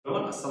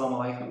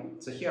Assalamu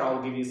alaikum. So here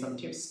I'll give you some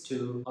tips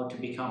to how to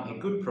become a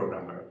good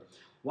programmer.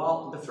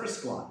 Well, the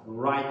first one,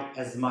 write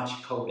as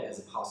much code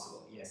as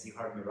possible. Yes, you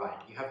heard me right.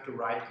 You have to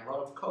write a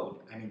lot of code.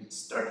 I mean,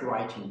 start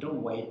writing,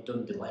 don't wait,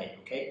 don't delay,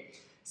 okay?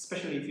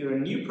 Especially if you're a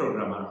new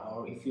programmer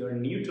or if you're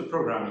new to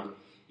programming,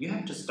 you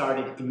have to start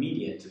it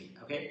immediately,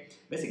 okay?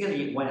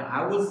 Basically, when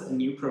I was a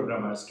new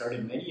programmer,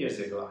 started many years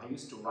ago, I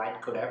used to write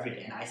code every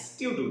day, and I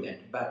still do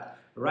that, but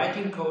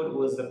writing code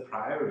was the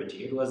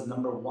priority. It was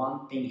number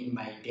one thing in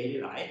my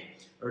daily life,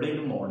 early in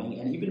the morning,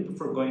 and even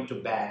before going to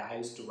bed, I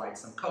used to write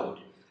some code,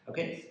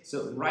 okay?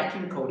 So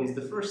writing code is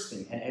the first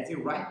thing, and as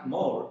you write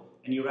more,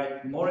 and you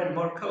write more and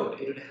more code,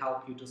 it will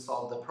help you to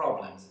solve the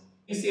problems.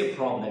 You see a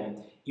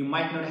problem, you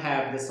might not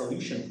have the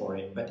solution for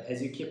it, but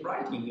as you keep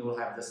writing, you will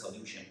have the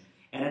solution.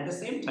 And at the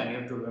same time, you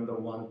have to remember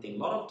one thing. A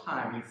lot of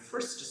time, your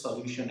first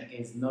solution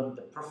is not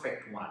the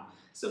perfect one.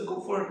 So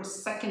go for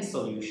second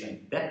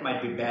solution. That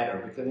might be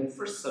better because in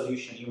first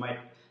solution, you might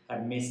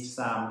have missed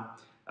some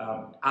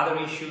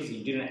other issues.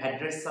 You didn't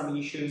address some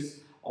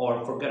issues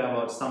or forget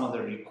about some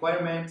other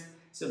requirements.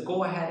 So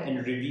go ahead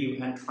and review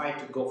and try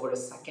to go for a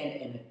second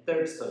and a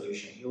third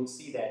solution. You'll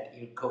see that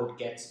your code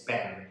gets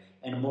better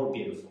and more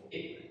beautiful.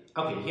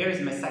 Okay, here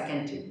is my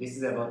second tip. This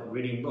is about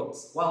reading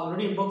books. Well,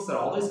 reading books are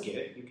always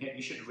good.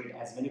 You should read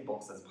as many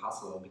books as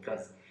possible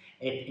because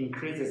it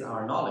increases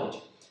our knowledge.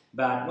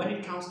 But when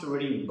it comes to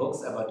reading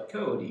books about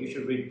code, you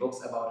should read books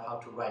about how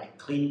to write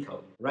clean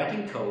code.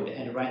 Writing code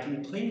and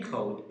writing clean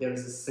code, there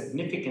is a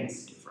significant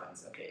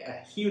difference, okay,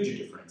 a huge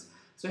difference.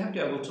 So you have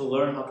to be able to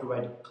learn how to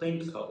write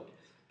clean code.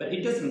 But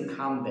it doesn't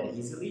come that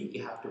easily.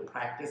 You have to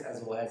practice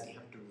as well as you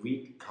have to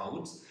read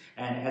codes,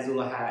 and as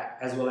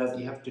well as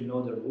you have to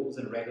know the rules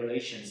and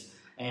regulations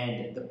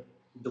and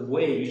the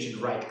way you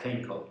should write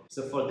clean code.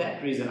 So for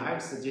that reason, I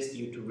would suggest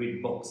you to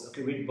read books.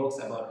 Okay, read books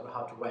about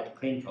how to write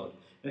clean code.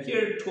 Now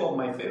here are two of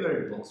my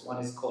favorite books. One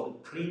is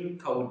called Clean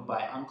Code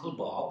by Uncle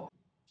Bob.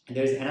 And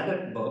there's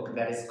another book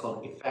that is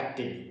called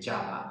Effective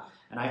Java.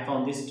 And I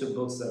found these two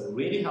books are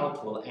really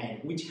helpful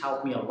and which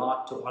helped me a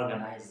lot to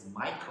organize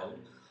my code.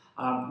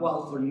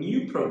 Well, for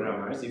new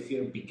programmers, if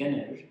you're a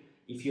beginner,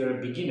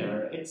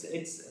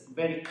 it's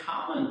very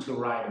common to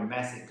write a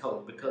messy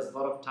code because a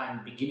lot of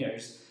time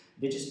beginners,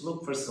 they just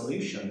look for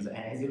solutions, and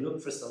as you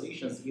look for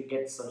solutions, you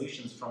get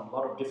solutions from a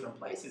lot of different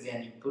places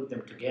and you put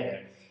them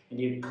together, and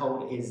your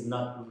code is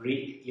not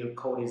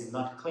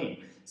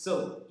clean.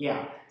 So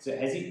yeah, so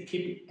as you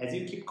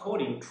keep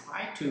coding,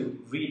 try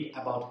to read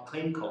about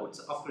clean codes.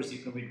 Of course, you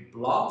can read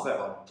blogs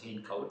about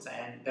clean codes,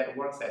 and that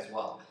works as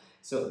well.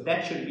 So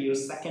that should be your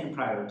second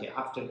priority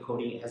after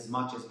coding as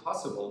much as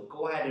possible.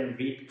 Go ahead and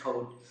read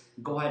code.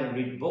 Go ahead and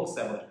read books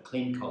about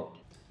clean code.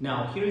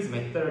 Now, here is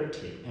my third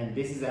tip, and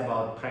this is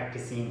about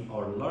practicing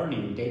or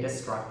learning data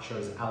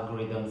structures,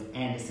 algorithms,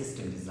 and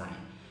system design.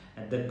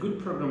 And the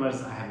good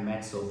programmers I have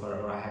met so far,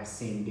 or I have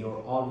seen, they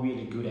were all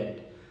really good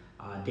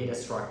at data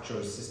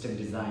structures, system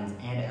designs,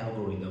 and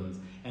algorithms.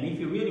 And if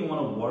you really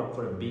want to work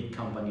for a big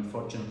company,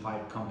 Fortune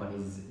 5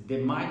 companies,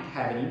 they might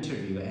have an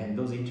interview, and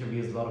those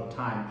interviews a lot of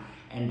time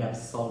end up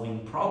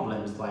solving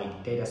problems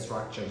like data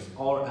structures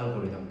or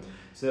algorithm.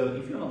 So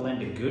if you want to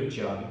land a good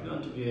job, if you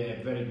want to be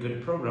a very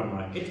good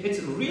programmer,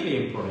 it's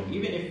really important,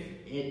 even if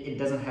it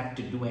doesn't have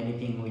to do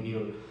anything with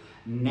your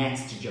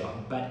next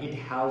job, but it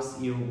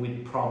helps you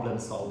with problem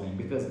solving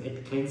because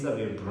it cleans up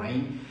your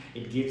brain,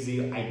 it gives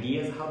you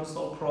ideas how to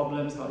solve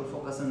problems, how to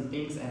focus on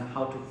things, and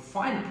how to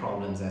find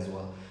problems as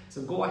well.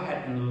 So go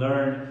ahead and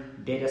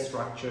learn data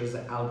structures,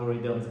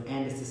 algorithms,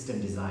 and system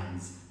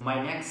designs.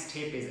 My next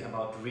tip is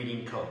about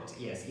reading code.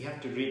 Yes, you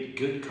have to read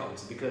good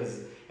codes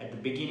because at the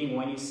beginning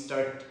when you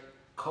start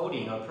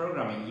coding or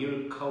programming,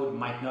 your code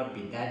might not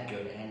be that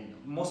good, and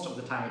most of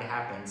the time it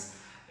happens,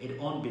 it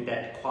won't be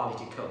that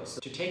quality code. So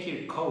to take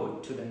your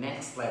code to the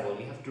next level,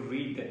 you have to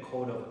read the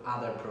code of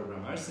other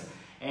programmers,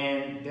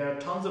 and there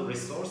are tons of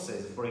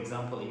resources. For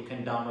example, you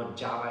can download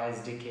Java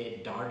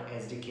SDK, Dart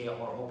SDK,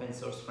 or open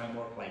source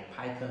framework like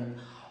Python,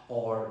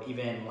 or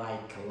even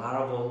like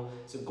Laravel.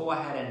 So go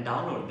ahead and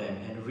download them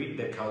and read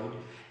the code,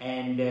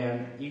 and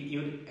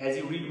as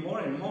you read more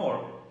and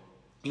more,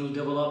 you'll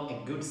develop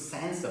a good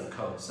sense of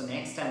code. So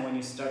next time when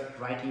you start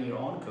writing your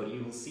own code,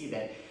 you will see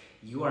that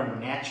you are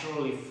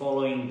naturally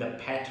following the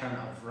pattern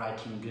of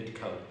writing good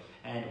code,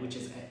 and which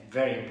is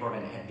very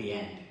important at the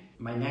end.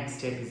 My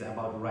next tip is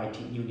about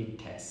writing unit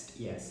test.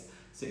 Yes,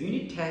 so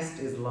unit test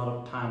is a lot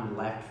of time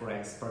left for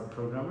expert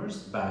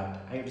programmers,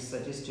 but I would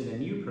suggest to the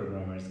new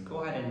programmers,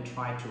 go ahead and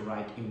try to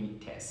write unit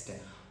test.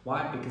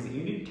 Why? Because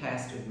unit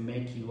test would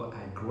make you a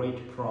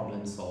great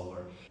problem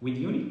solver. With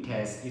unit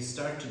tests, you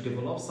start to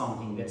develop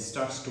something that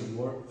starts to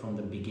work from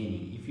the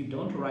beginning. If you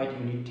don't write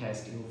unit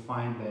test, you'll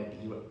find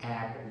that your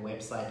app,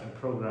 website, or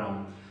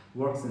program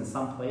works in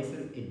some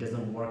places, it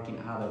doesn't work in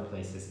other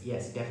places.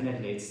 Yes,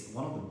 definitely, it's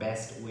one of the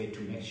best way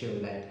to make sure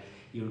that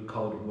your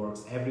code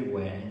works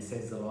everywhere and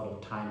saves a lot of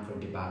time for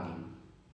debugging.